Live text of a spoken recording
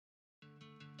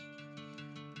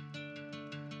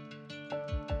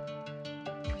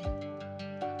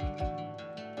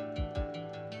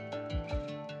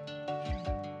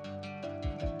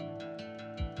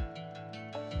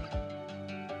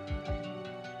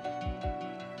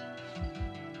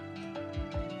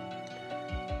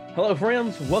Hello,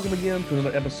 friends. Welcome again to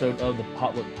another episode of the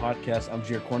Potluck Podcast. I'm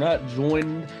Jared Cornett,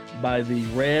 joined by the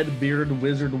red-bearded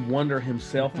wizard wonder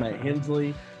himself, Matt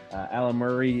Hensley. Alan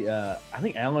Murray. I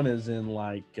think Alan is in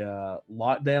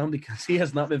lockdown because he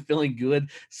has not been feeling good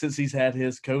since he's had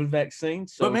his COVID vaccine.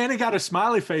 So, but man, he got a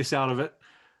smiley face out of it.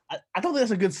 I don't think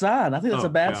that's a good sign. I think that's a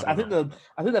bad. Yeah, I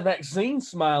think the vaccine's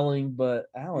smiling, but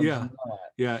Alan's not.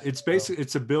 Yeah, it's basically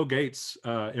it's a Bill Gates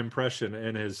impression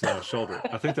in his shoulder.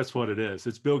 I think that's what it is.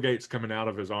 It's Bill Gates coming out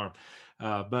of his arm.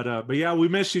 But yeah, we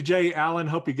miss you, Jay. Alan,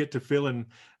 hope you get to feeling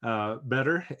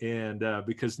better, and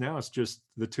because now it's just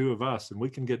the two of us, and we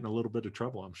can get in a little bit of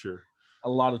trouble, I'm sure. A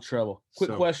lot of trouble.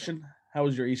 Quick question: how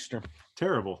was your Easter?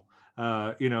 Terrible.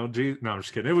 No, I'm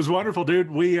just kidding. It was wonderful,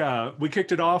 dude. We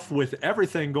kicked it off with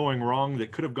everything going wrong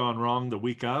that could have gone wrong the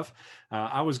week of.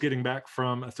 I was getting back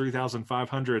from a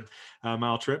 3,500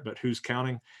 mile trip, but who's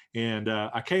counting? And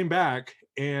I came back,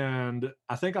 and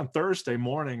I think on Thursday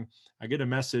morning, I get a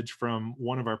message from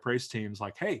one of our praise teams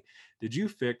like, "Hey, did you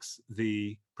fix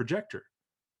the projector?"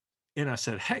 And I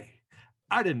said, "Hey,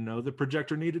 I didn't know the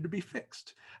projector needed to be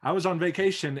fixed. I was on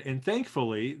vacation, and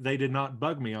thankfully they did not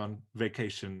bug me on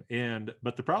vacation.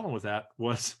 But the problem with that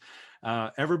was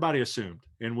everybody assumed,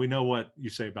 and we know what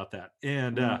you say about that.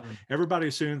 And everybody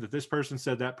assumed that this person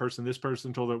said that person, this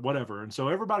person told it, whatever. And so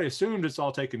everybody assumed it's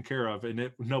all taken care of,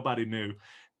 and nobody knew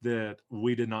that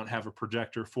we did not have a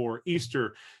projector for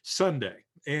Easter Sunday.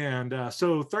 And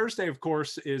so Thursday, of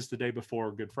course, is the day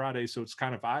before Good Friday. So it's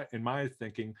kind of, in my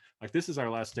thinking, like this is our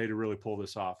last day to really pull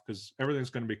this off because everything's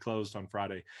going to be closed on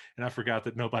Friday. And I forgot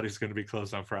that nobody's going to be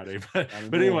closed on Friday. But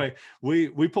anyway,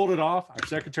 we pulled it off. Our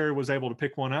secretary was able to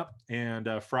pick one up. And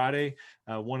Friday,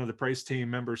 one of the praise team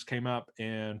members came up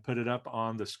and put it up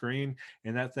on the screen.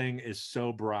 And that thing is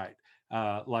so bright.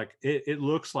 Like it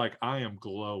looks like I am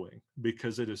glowing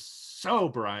because it is so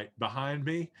bright behind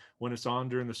me when it's on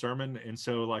during the sermon. And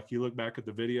so like you look back at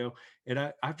the video and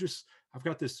I've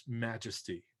got this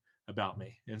majesty about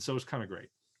me. And so it's kind of great,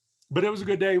 but it was a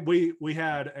good day. We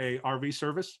had a RV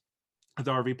service at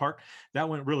the RV park that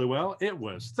went really well. It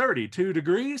was 32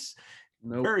 degrees,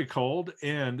 very cold.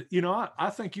 And I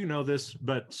think this,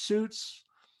 but suits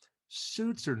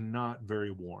are not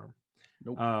very warm.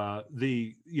 Nope.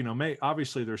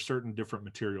 Obviously there's certain different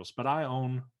materials, but I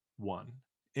own one,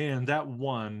 and that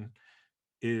one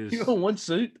is you own one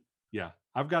suit. Yeah,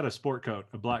 I've got a sport coat,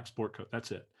 a black sport coat.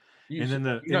 That's it. You're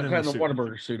not counting the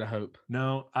Whataburger suit, I hope.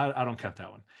 No, I don't count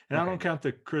that one, and okay. I don't count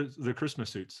the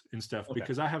Christmas suits and stuff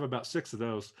because I have about 6 of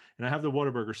those, and I have the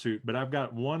Whataburger suit, but I've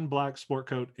got one black sport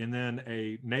coat and then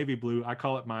a navy blue. I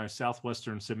call it my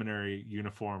Southwestern Seminary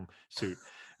uniform suit.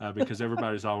 Because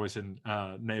everybody's always in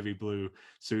navy blue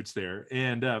suits there.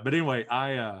 And but anyway,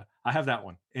 I have that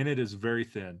one, and it is very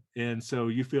thin, and so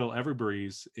you feel every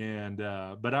breeze. And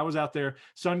but I was out there.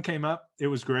 Sun came up. It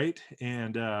was great.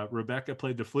 And Rebecca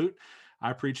played the flute.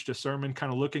 I preached a sermon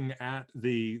kind of looking at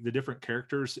the different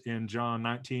characters in John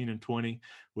 19 and 20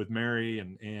 with Mary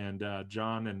and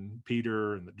John and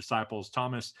Peter and the disciples,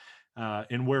 Thomas,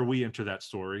 and where we enter that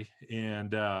story.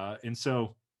 And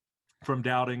so from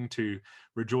doubting to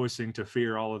rejoicing to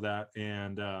fear, all of that.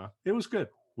 And it was good.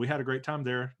 We had a great time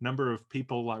there. Number of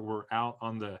people were out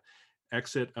on the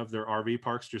exit of their RV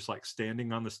parks, just like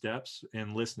standing on the steps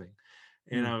and listening.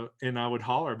 And I would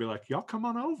holler, I'd be like, y'all come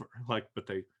on over. But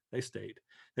they stayed.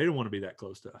 They didn't want to be that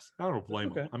close to us. I don't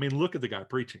blame them. I mean, look at the guy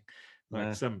preaching,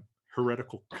 some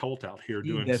heretical cult out here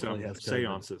doing some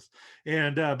seances.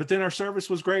 And but then our service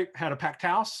was great, had a packed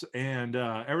house, and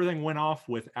everything went off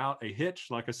without a hitch.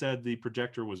 Like I said, the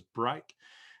projector was bright,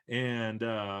 and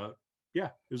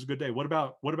it was a good day. What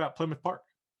about Plymouth Park?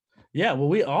 Yeah, well,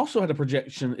 we also had a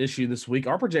projection issue this week.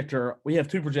 Our projector, we have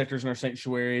 2 projectors in our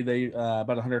sanctuary. They about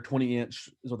 120 inch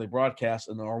is what they broadcast,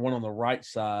 and our one on the right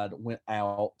side went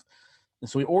out. And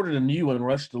so we ordered a new one,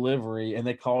 rush delivery, and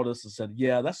they called us and said,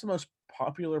 yeah, that's the most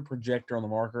popular projector on the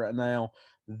market right now.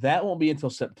 That won't be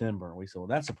until September. And we said, well,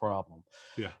 that's a problem.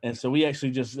 Yeah. And so we actually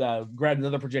just grabbed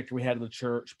another projector we had in the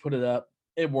church, put it up.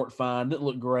 It worked fine. Didn't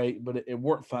look great, but it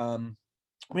worked fine.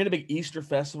 We had a big Easter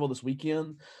festival this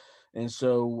weekend. And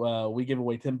so we gave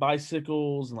away 10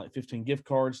 bicycles and 15 gift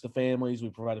cards to families.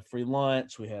 We provided free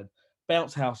lunch. We had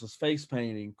bounce houses, face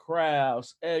painting,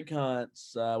 crafts, egg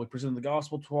hunts. We presented the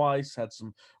gospel twice, had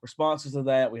some responses to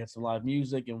that. We had some live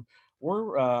music, and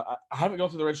I haven't gone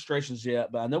through the registrations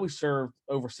yet, but I know we served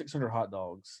over 600 hot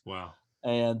dogs. Wow.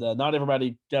 And not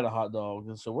everybody got a hot dog.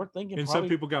 And so we're thinking some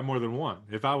people got more than one.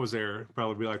 If I was there, it'd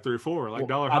probably be like 3 or 4,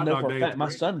 dollar hot dog day. My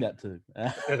son got 2.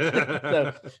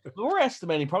 So we're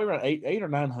estimating probably around 800 or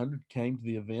 900 came to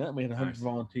the event. We had 100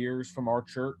 volunteers from our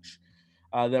church.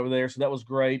 that were there. So that was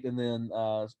great. And then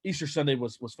Easter Sunday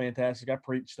was fantastic. I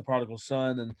preached the prodigal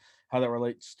son and how that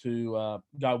relates to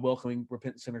God welcoming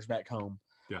repentant sinners back home.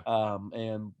 Yeah.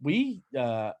 And we,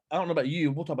 I don't know about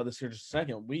you, we'll talk about this here in just a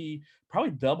second. We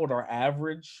probably doubled our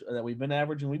average that we've been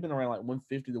averaging. We've been around like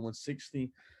 150 to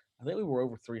 160. I think we were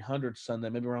over 300 Sunday,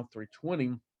 maybe around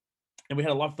 320. And we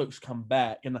had a lot of folks come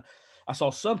back. And I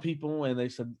saw some people and they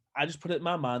said, I just put it in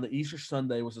my mind that Easter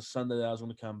Sunday was the Sunday that I was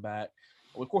going to come back.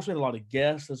 Of course, we had a lot of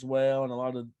guests as well and a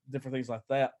lot of different things like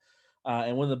that.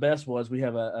 And one of the best was we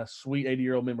have a sweet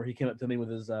 80-year-old member. He came up to me with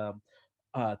his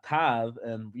tithe,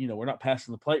 and we're not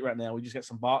passing the plate right now. We just got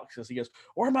some boxes. He goes,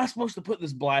 "Where am I supposed to put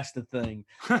this blasted thing?"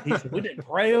 He said, "We didn't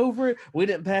pray over it. We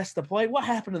didn't pass the plate. What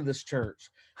happened in this church?"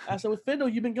 I said, "With Fendel,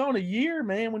 you've been gone a year,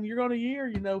 man. When you're gone a year,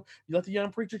 you let the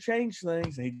young preacher change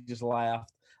things." And he just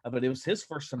laughed. But it was his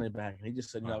first Sunday back, and he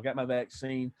just said, "I got my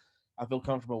vaccine. I feel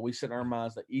comfortable." We set in our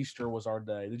minds that Easter was our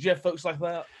day. Did you have folks like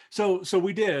that? So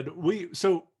we did.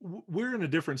 We're in a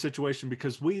different situation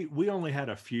because we only had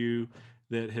a few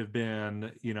that have been,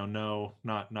 no,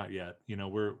 not yet.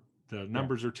 The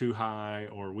numbers are too high,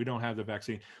 or we don't have the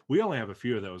vaccine. We only have a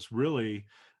few of those. Really,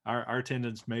 our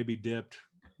attendance may be dipped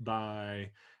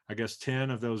by, I guess,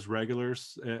 10 of those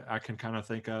regulars I can kind of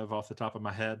think of off the top of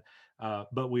my head.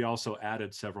 But we also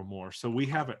added several more. So we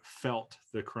haven't felt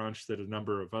the crunch that a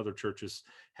number of other churches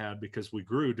had because we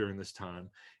grew during this time.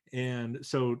 And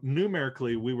so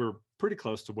numerically, we were pretty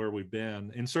close to where we've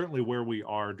been, and certainly where we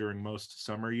are during most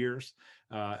summer years.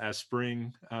 As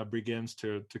spring begins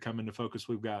to come into focus,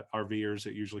 we've got RVers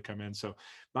that usually come in. So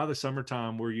by the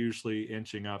summertime, we're usually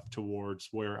inching up towards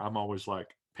where I'm always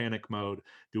like panic mode.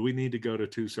 Do we need to go to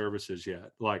 2 services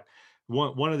yet? Like,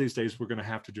 one of these days we're going to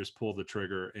have to just pull the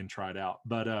trigger and try it out.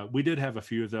 But we did have a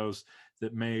few of those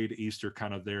that made Easter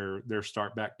kind of their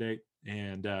start back date,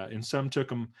 and some took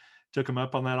them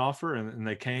up on that offer, and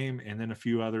they came, and then a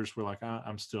few others were like,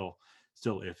 I'm still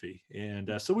iffy.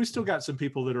 And so we still got some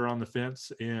people that are on the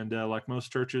fence, and like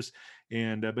most churches,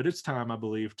 and but it's time, I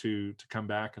believe, to come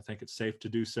back. I think it's safe to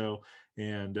do so.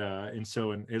 And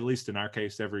so at least in our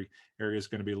case, every area is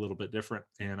going to be a little bit different.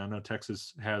 And I know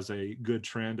Texas has a good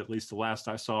trend, at least the last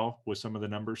I saw with some of the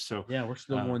numbers. So yeah, we're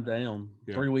still going down.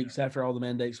 Yeah. 3 weeks after all the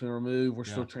mandates been removed, we're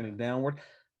still trending downward.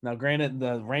 Now, granted,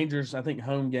 the Rangers, I think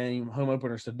home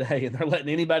openers today, and they're letting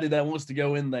anybody that wants to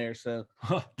go in there. So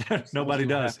nobody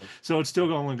does. So it's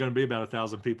still only going to be about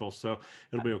 1,000 people. So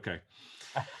it'll be okay.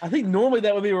 I think normally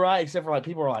that would be right, except for like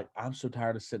people are like, I'm so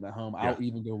tired of sitting at home. I'll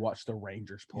even go watch the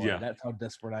Rangers play. Yeah. That's how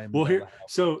desperate I am. Well, here,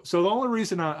 so the only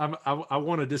reason I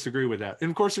want to disagree with that, and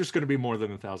of course there's going to be more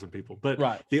than 1,000 people, but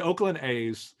the Oakland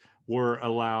A's were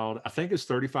allowed, I think it's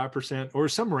 35% or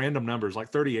some random numbers, like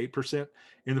 38%.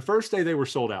 In the first day they were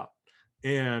sold out.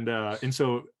 And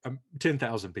so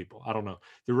 10,000 people, I don't know.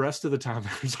 The rest of the time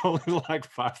there's only like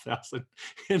 5,000.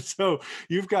 And so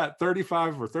you've got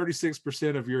 35 or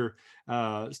 36% of your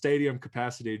stadium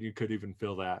capacity, and you could even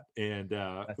fill that. And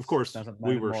of course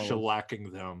we were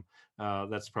shellacking them.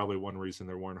 That's probably one reason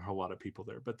there weren't a whole lot of people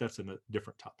there, but that's a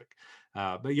different topic.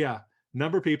 But yeah,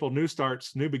 number of people, new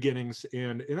starts, new beginnings,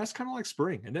 and that's kind of like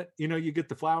spring. And you get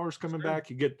the flowers coming back,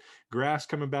 you get grass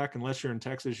coming back. Unless you're in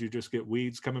Texas, you just get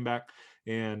weeds coming back,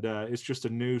 and it's just a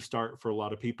new start for a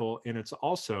lot of people. And it's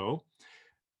also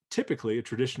typically a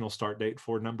traditional start date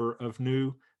for a number of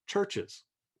new churches.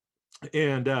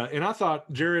 And I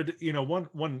thought, Jared,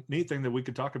 one neat thing that we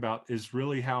could talk about is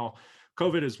really how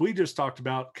COVID, as we just talked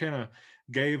about, kind of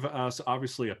gave us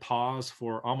obviously a pause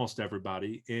for almost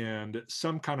everybody, and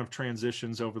some kind of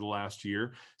transitions over the last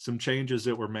year, some changes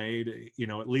that were made,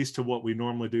 at least to what we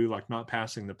normally do, like not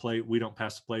passing the plate. We don't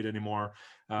pass the plate anymore.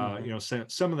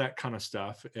 Some of that kind of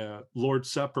stuff.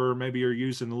 Lord's Supper, maybe you're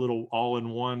using the little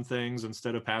all-in-one things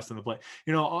instead of passing the plate,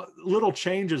 little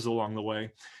changes along the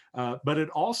way. But it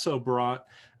also brought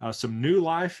some new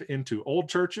life into old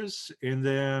churches, and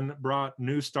then brought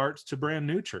new starts to brand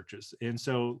new churches. And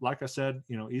so, like I said,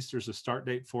 Easter's a start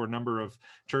date for a number of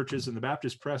churches, and the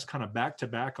Baptist Press kind of back to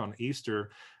back on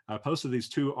Easter posted these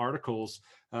 2 articles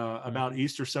about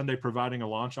Easter Sunday providing a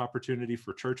launch opportunity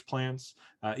for church plants,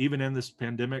 even in this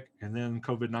pandemic. And then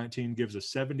COVID-19 gives a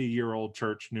 70-year-old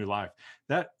church new life.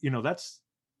 That's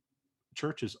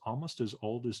church is almost as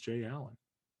old as Jay Allen.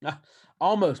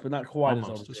 Almost, but not quite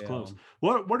almost as close.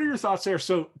 What are your thoughts there?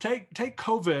 So take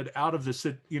COVID out of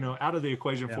out of the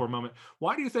equation for a moment.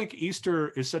 Why do you think Easter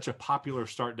is such a popular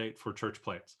start date for church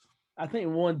plants? I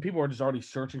think one, people are just already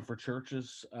searching for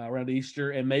churches around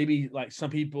Easter, and maybe like some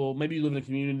people, maybe you live in a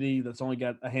community that's only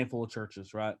got a handful of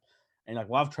churches, right? And like,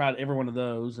 well, I've tried every one of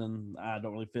those and I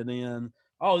don't really fit in.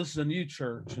 Oh, this is a new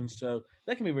church, and so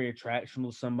that can be very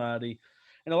attractional to somebody.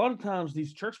 And a lot of times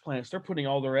these church plants, they're putting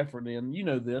all their effort in. You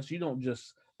know this. You don't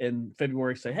just in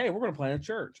February say, "Hey, we're going to plant a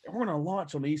church and we're going to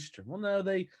launch on Easter." Well, no,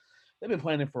 they've been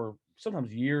planning for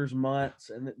sometimes years, months,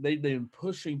 and they've been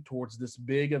pushing towards this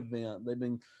big event. They've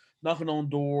been knocking on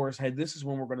doors. Hey, this is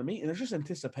when we're going to meet, and there's just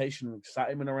anticipation and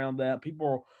excitement around that. People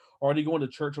are already going to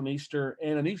church on Easter,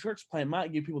 and a new church plant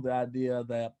might give people the idea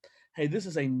that, hey, this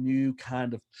is a new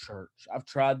kind of church. I've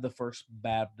tried the First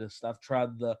Baptist. I've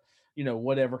tried the,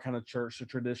 whatever kind of church, the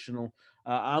traditional.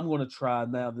 I'm going to try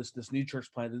now this new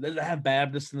church plant. They have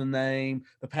Baptist in the name.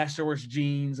 The pastor wears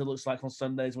jeans. It looks like on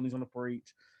Sundays when he's going to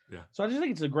preach. Yeah. So I just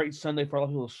think it's a great Sunday for a lot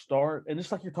of people to start. And just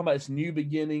like you're talking about, it's new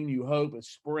beginning, new hope. It's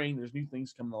spring. There's new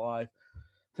things coming to life.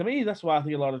 To me, that's why I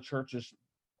think a lot of churches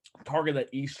target that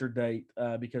Easter date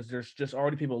because there's just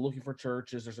already people looking for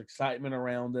churches. There's excitement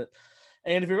around it.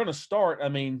 And if you're going to start, I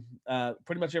mean,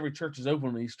 pretty much every church is open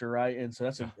on Easter, right? And so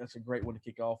that's a great one to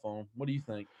kick off on. What do you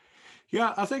think?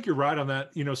 Yeah, I think you're right on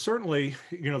that. Certainly,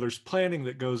 there's planning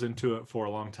that goes into it for a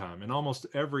long time, and almost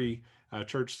every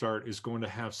church start is going to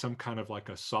have some kind of like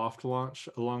a soft launch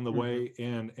along the way.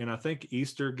 And I think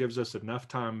Easter gives us enough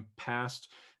time past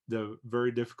the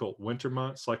very difficult winter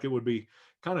months. Like, it would be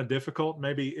kind of difficult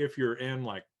maybe if you're in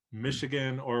like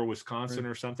Michigan or Wisconsin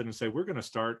or something, and say we're going to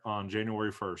start on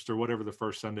January 1st or whatever the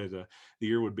first Sunday of the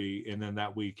year would be, and then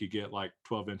that week you get like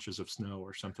 12 inches of snow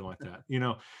or something like that.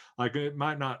 Like, it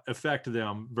might not affect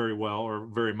them very well or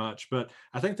very much, but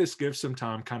I think this gives some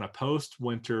time, kind of post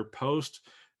winter, post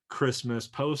Christmas,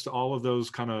 post all of those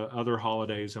kind of other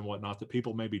holidays and whatnot, that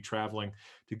people may be traveling,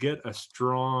 to get a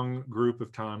strong group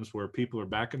of times where people are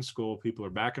back in school, people are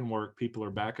back in work, people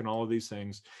are back in all of these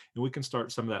things, and we can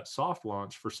start some of that soft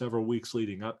launch for several weeks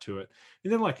leading up to it.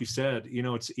 And then, like you said,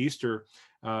 it's Easter.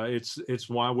 It's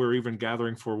why we're even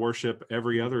gathering for worship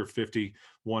every other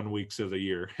 51 weeks of the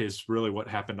year, is really what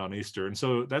happened on Easter. And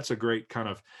so that's a great kind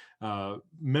of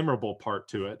memorable part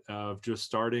to it, of just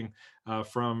starting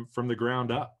from the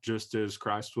ground up, just as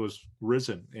Christ was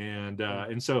risen.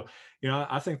 And so,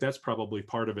 I think that's probably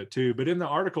part of it too. But in the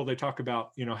article, they talk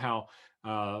about, how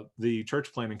the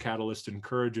church planning catalyst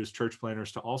encourages church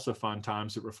planners to also find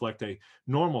times that reflect a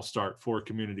normal start for a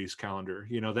community's calendar.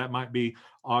 That might be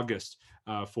August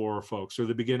for folks, or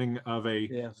the beginning of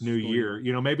a new year.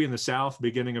 Maybe in the South,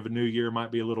 beginning of a new year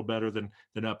might be a little better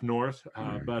than up north,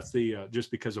 but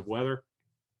just because of weather.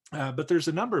 But there's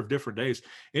a number of different days.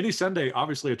 Any Sunday,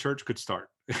 obviously, a church could start.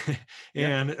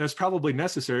 And that's probably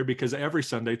necessary, because every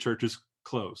Sunday churches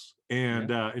close.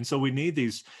 And so we need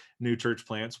these new church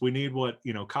plants. We need what,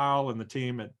 Kyle and the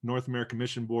team at North American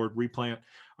Mission Board Replant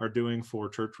are doing for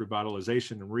church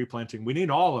revitalization and replanting. We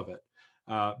need all of it,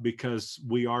 because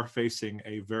we are facing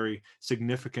a very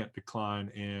significant decline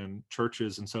in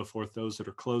churches and so forth, those that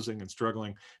are closing and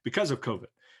struggling because of COVID.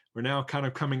 We're now kind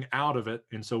of coming out of it.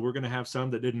 And so we're going to have some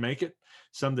that didn't make it,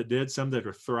 some that did, some that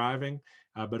are thriving,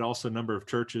 but also a number of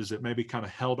churches that maybe kind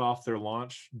of held off their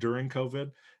launch during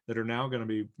COVID, that are now going to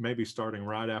be maybe starting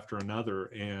right after another.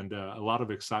 And a lot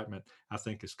of excitement, I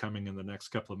think, is coming in the next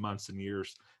couple of months and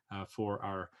years for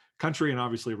our country, and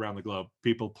obviously around the globe.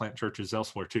 People plant churches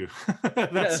elsewhere too.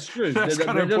 That's true. That's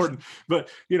kind of important. But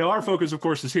our focus, of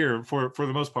course, is here for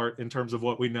the most part in terms of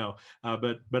what we know.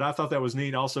 But I thought that was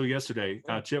neat. Also yesterday,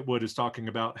 Chip Wood is talking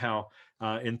about how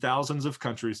in thousands of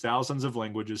countries, thousands of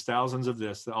languages, thousands of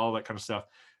this, all that kind of stuff,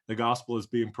 the gospel is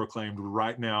being proclaimed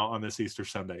right now on this Easter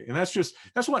Sunday. And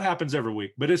that's what happens every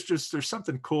week. But it's just, there's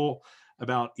something cool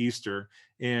about Easter.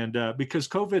 And because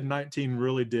COVID-19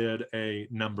 really did a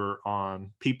number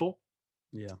on people.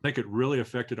 I think it really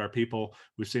affected our people.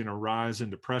 We've seen a rise in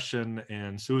depression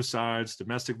and suicides,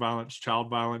 domestic violence, child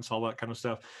violence, all that kind of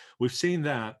stuff. We've seen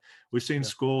that. We've seen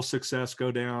school success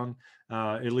go down,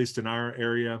 at least in our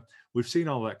area. We've seen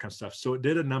all that kind of stuff. So it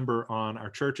did a number on our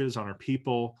churches, on our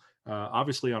people,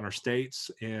 obviously on our states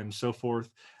and so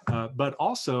forth. But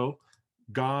also,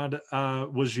 God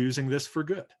was using this for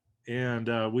good.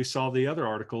 And we saw the other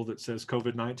article that says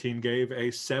COVID-19 gave a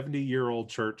 70-year-old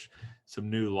church some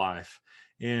new life.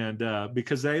 And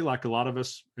because they, like a lot of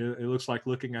us, it looks like,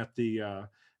 looking at the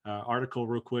article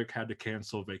real quick, had to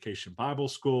cancel Vacation Bible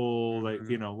School.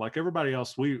 They, like everybody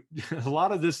else, a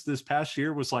lot of this past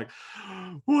year was like,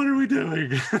 what are we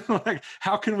doing? Like,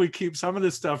 how can we keep some of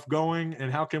this stuff going,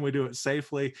 and how can we do it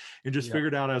safely, and just figure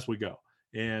it out as we go.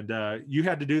 And you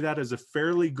had to do that as a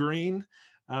fairly green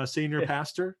senior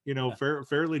pastor,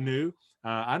 fairly new.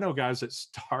 I know guys that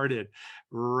started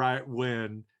right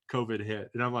when COVID hit,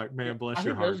 and I'm like, man, bless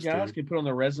your hearts. Those guys can put on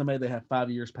their resume they have 5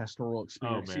 years pastoral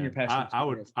experience. Oh Senior man,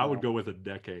 pastor I would go with a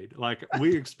decade. Like,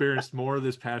 we experienced more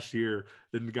this past year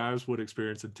than guys would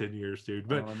experience in 10 years, dude.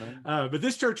 But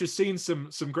this church has seen some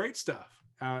great stuff.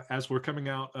 as we're coming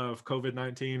out of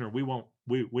COVID-19, or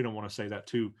we don't want to say that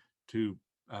too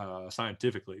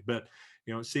scientifically, but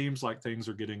it seems like things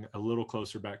are getting a little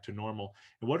closer back to normal.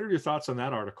 And what are your thoughts on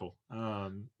that article?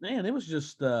 Man, it was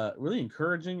just really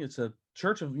encouraging. It's a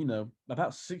church of,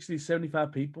 about 60,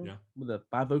 75 people Yeah. with a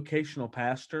bivocational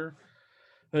pastor.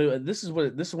 This is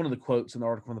one of the quotes in the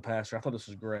article from the pastor. I thought this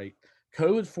was great.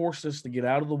 COVID forced us to get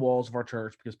out of the walls of our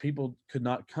church because people could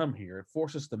not come here. It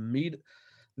forced us to meet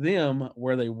them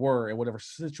where they were in whatever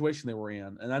situation they were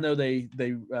in. And I know they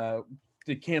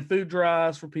did canned food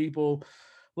drives for people.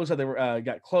 Looks like they were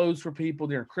got clothes for people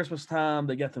during Christmas time.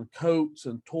 They got them coats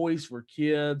and toys for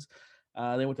kids.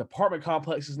 They went to apartment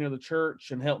complexes near the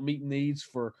church and helped meet needs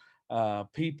for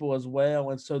people as well.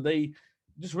 And so they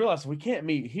just realized we can't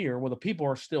meet here. Well, the people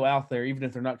are still out there, even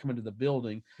if they're not coming to the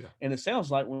building. Yeah. And it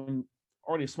sounds like when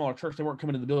already a smaller church, they weren't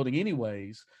coming to the building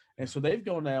anyways. And so they've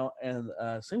gone out and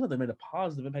seems like they made a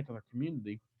positive impact on their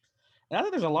community. And I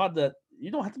think there's a lot that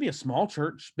you don't have to be a small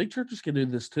church. Big churches can do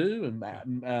this too,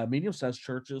 and medium-sized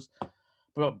churches.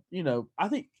 But I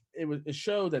think it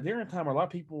showed that during a time where a lot of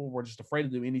people were just afraid to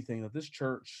do anything, that this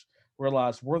church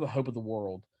realized we're the hope of the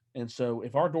world. And so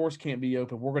if our doors can't be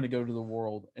open, we're going to go to the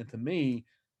world. And to me,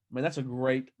 I mean, that's a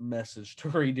great message to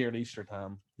read during Easter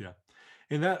time. Yeah.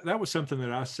 And that was something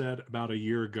that I said about a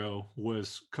year ago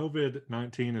was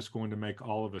COVID-19 is going to make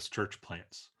all of us church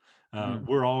plants.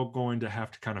 We're all going to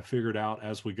have to kind of figure it out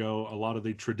as we go. A lot of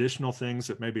the traditional things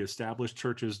that maybe established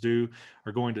churches do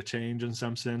are going to change in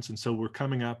some sense. And so we're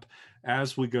coming up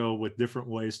as we go with different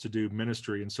ways to do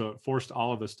ministry. And so it forced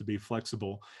all of us to be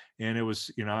flexible. And it was,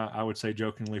 I would say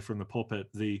jokingly from the pulpit,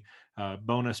 the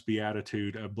bonus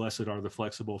beatitude of blessed are the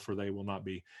flexible, for they will not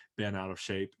be bent out of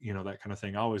shape, that kind of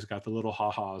thing. I always got the little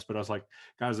ha-has, but I was like,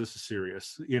 guys, this is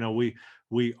serious.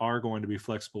 We are going to be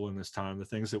flexible in this time. The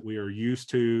things that we are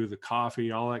used to, the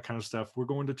coffee, all that kind of stuff, we're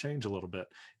going to change a little bit.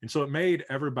 And so it made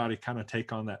everybody kind of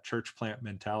take on that church plant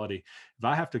mentality. If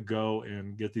I have to go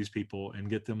and get these people and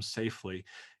get them safely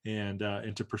and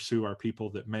to pursue our people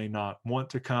that may not want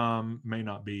to come, may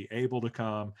not be able to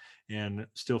come, and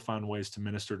still find ways to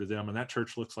minister to them. And that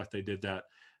church looks like they did that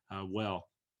well.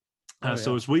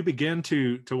 So as we begin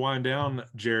to wind down,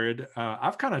 Jared,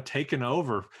 I've kind of taken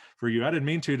over for you. I didn't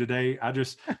mean to today. I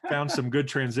just found some good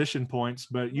transition points,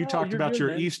 but you talked about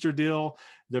your Easter deal,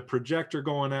 the projector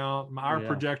going out, our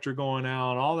projector going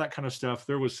out, all that kind of stuff.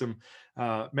 There was some,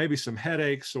 maybe some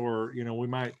headaches, or, we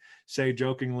might say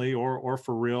jokingly or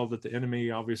for real that the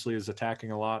enemy obviously is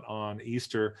attacking a lot on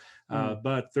Easter.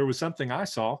 But there was something I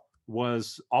saw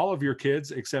was all of your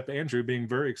kids, except Andrew, being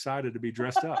very excited to be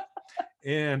dressed up.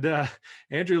 And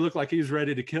Andrew looked like he was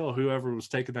ready to kill whoever was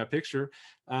taking that picture.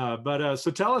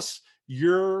 So tell us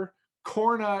your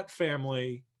Cornut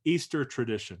family Easter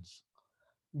traditions.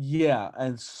 Yeah.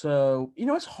 And so,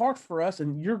 it's hard for us,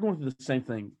 and you're going through the same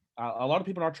thing. A lot of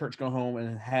people in our church go home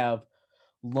and have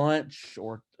lunch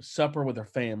or supper with their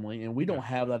family, and we don't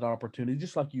have that opportunity,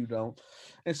 just like you don't.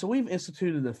 And so we've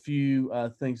instituted a few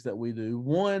things that we do.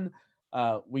 One,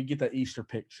 we get that Easter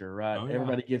picture, right?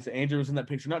 Everybody gets it. Andrew was in that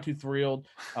picture, not too thrilled.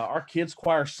 Our kids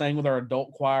choir sang with our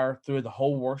adult choir through the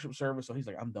whole worship service, so he's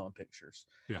like, I'm done pictures.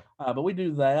 But we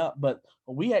do that. But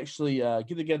we actually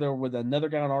get together with another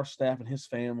guy on our staff and his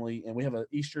family, and we have an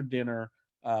Easter dinner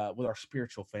with our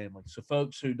spiritual family. So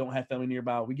folks who don't have family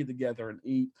nearby, we get together and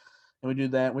eat. And we do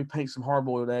that. We paint some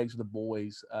hard-boiled eggs with the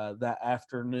boys that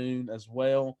afternoon as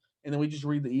well. And then we just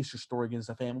read the Easter story against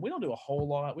the family. We don't do a whole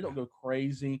lot. We don't go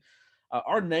crazy.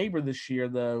 Our neighbor this year,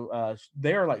 though,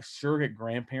 they're like surrogate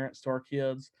grandparents to our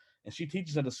kids. And she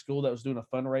teaches at a school that was doing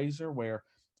a fundraiser where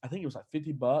I think it was like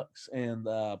 $50. And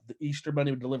the Easter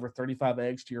bunny would deliver 35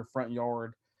 eggs to your front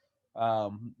yard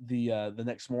the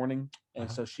next morning.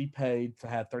 And so she paid to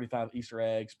have 35 Easter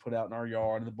eggs put out in our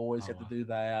yard. And the boys had to do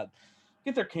that,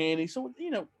 get their candy. So,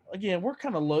 again, we're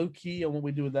kind of low key on what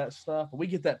we do with that stuff, but we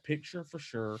get that picture for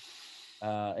sure.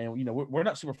 And we're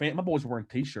not super fan. My boys are wearing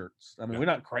t-shirts. I mean, we're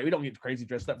not crazy. We don't get crazy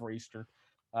dressed up for Easter.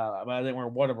 But I didn't wear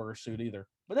a Whataburger suit either.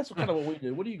 But that's kind of what we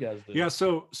do. What do you guys do? Yeah.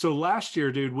 So last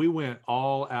year, dude, we went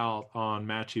all out on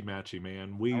matchy,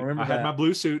 man. I had my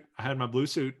blue suit.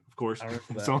 Of course.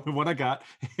 It's the only one I got.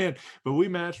 But we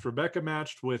matched. Rebecca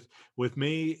matched with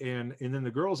me, and then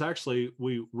the girls actually,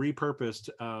 we repurposed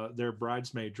their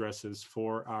bridesmaid dresses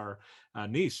for our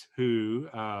niece, who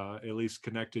at least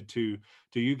connected to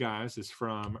you guys, is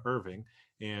from Irving.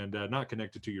 and not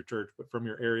connected to your church, but from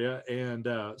your area. And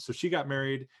so she got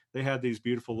married. They had these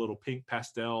beautiful little pink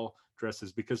pastel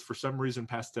dresses because for some reason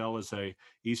pastel is a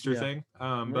Easter thing.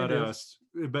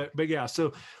 But yeah,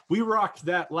 so we rocked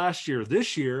that last year.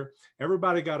 This year,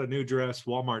 everybody got a new dress,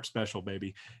 Walmart special,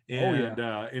 baby. And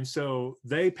and so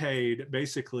they paid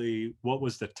basically what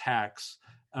was the tax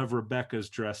of Rebecca's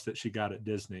dress that she got at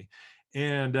Disney.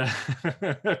 And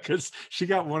because she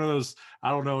got one of those, I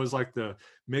don't know, it's like the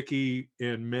Mickey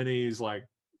and Minnie's like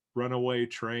runaway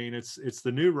train. It's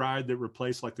the new ride that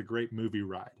replaced like the Great Movie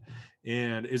Ride,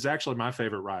 and is actually my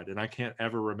favorite ride, and I can't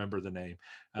ever remember the name.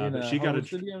 But she got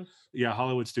Studios?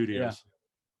 Hollywood Studios.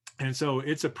 And so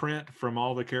it's a print from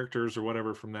all the characters or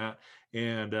whatever from that.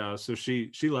 And so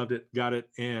she loved it, got it.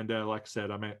 And like I said,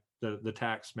 I mean, the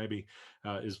tax maybe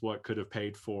is what could have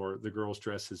paid for the girls'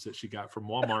 dresses that she got from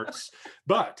Walmart's.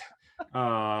 But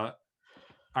our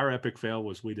epic fail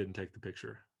was we didn't take the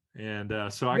picture. And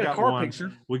so I got one.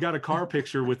 Picture. We got a car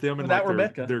picture with them and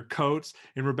like their coats.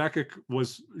 And Rebecca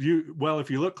was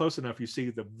if you look close enough, you see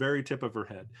the very tip of her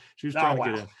head. She was trying to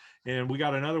get in. And we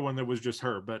got another one that was just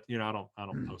her, but you know, I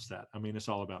don't post that. I mean, it's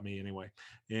all about me anyway.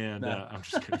 And I'm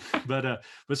just kidding. But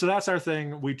so that's our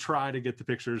thing. We try to get the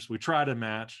pictures. We try to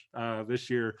match this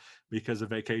year because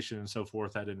of vacation and so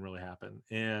forth. That didn't really happen.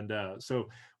 And so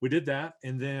we did that.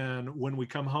 And then when we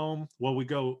come home, we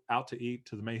go out to eat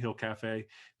to the Mayhill Cafe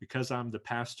because I'm the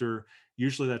pastor.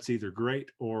 Usually that's either great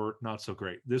or not so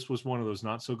great. This was one of those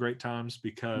not so great times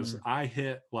because I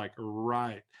hit like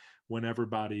right when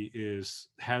everybody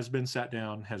has been sat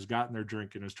down, has gotten their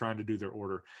drink, and is trying to do their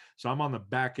order. So I'm on the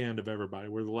back end of everybody.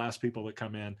 We're the last people that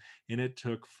come in, and it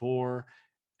took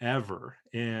forever.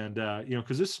 And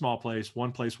because this small place,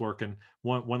 one place working,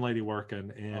 one lady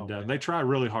working, and they try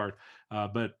really hard,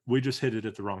 but we just hit it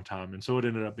at the wrong time, and so it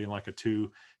ended up being like a two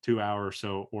hour or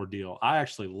so ordeal. I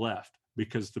actually left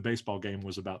because the baseball game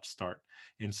was about to start.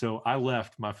 And so I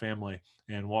left my family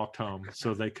and walked home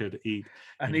so they could eat.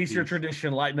 An Easter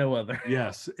tradition like no other.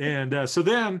 Yes. And so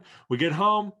then we get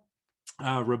home.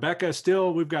 Rebecca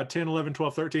we've got 10, 11,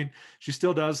 12, 13. She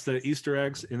still does the Easter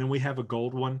eggs. And then we have a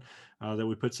gold one that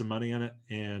we put some money in it.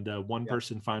 And one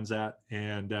person finds that.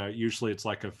 And usually it's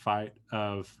like a fight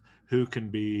of who can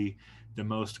be the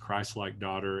most Christ-like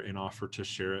daughter and offer to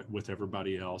share it with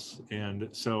everybody else. And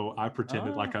so I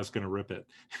pretended like I was going to rip it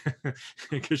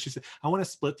because she said, I want to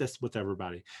split this with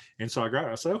everybody. And so I grabbed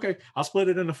it. I said, okay, I'll split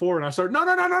it into 4. And I started,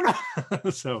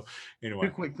 no. So anyway.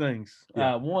 2 quick things.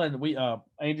 One,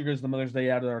 Andrew goes to the Mother's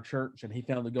Day out at our church and he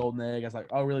found the golden egg. I was like,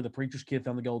 oh, really? The preacher's kid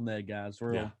found the golden egg, guys.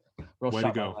 Real way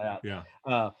to go. Yeah.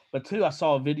 But 2, I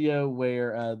saw a video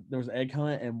where there was an egg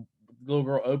hunt and the little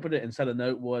girl opened it and said a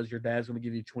note was, your dad's going to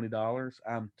give you $20.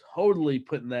 I'm totally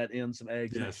putting that in some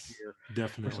eggs next year.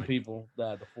 Definitely. For some people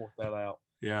to fork that out.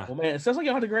 Yeah. Well, man, it sounds like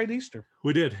y'all had a great Easter.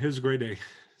 We did. It was a great day.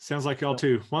 Sounds like y'all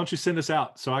too. Why don't you send us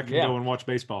out so I can go and watch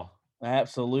baseball?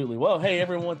 Absolutely. Well, hey,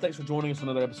 everyone, thanks for joining us on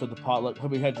another episode of The Potluck.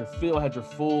 Hope you had your fill, had your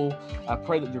full. I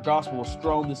pray that your gospel was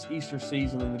strong this Easter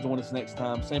season and join us next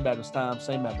time. Same Baptist time,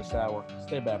 same Baptist hour.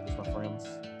 Stay Baptist, my friends.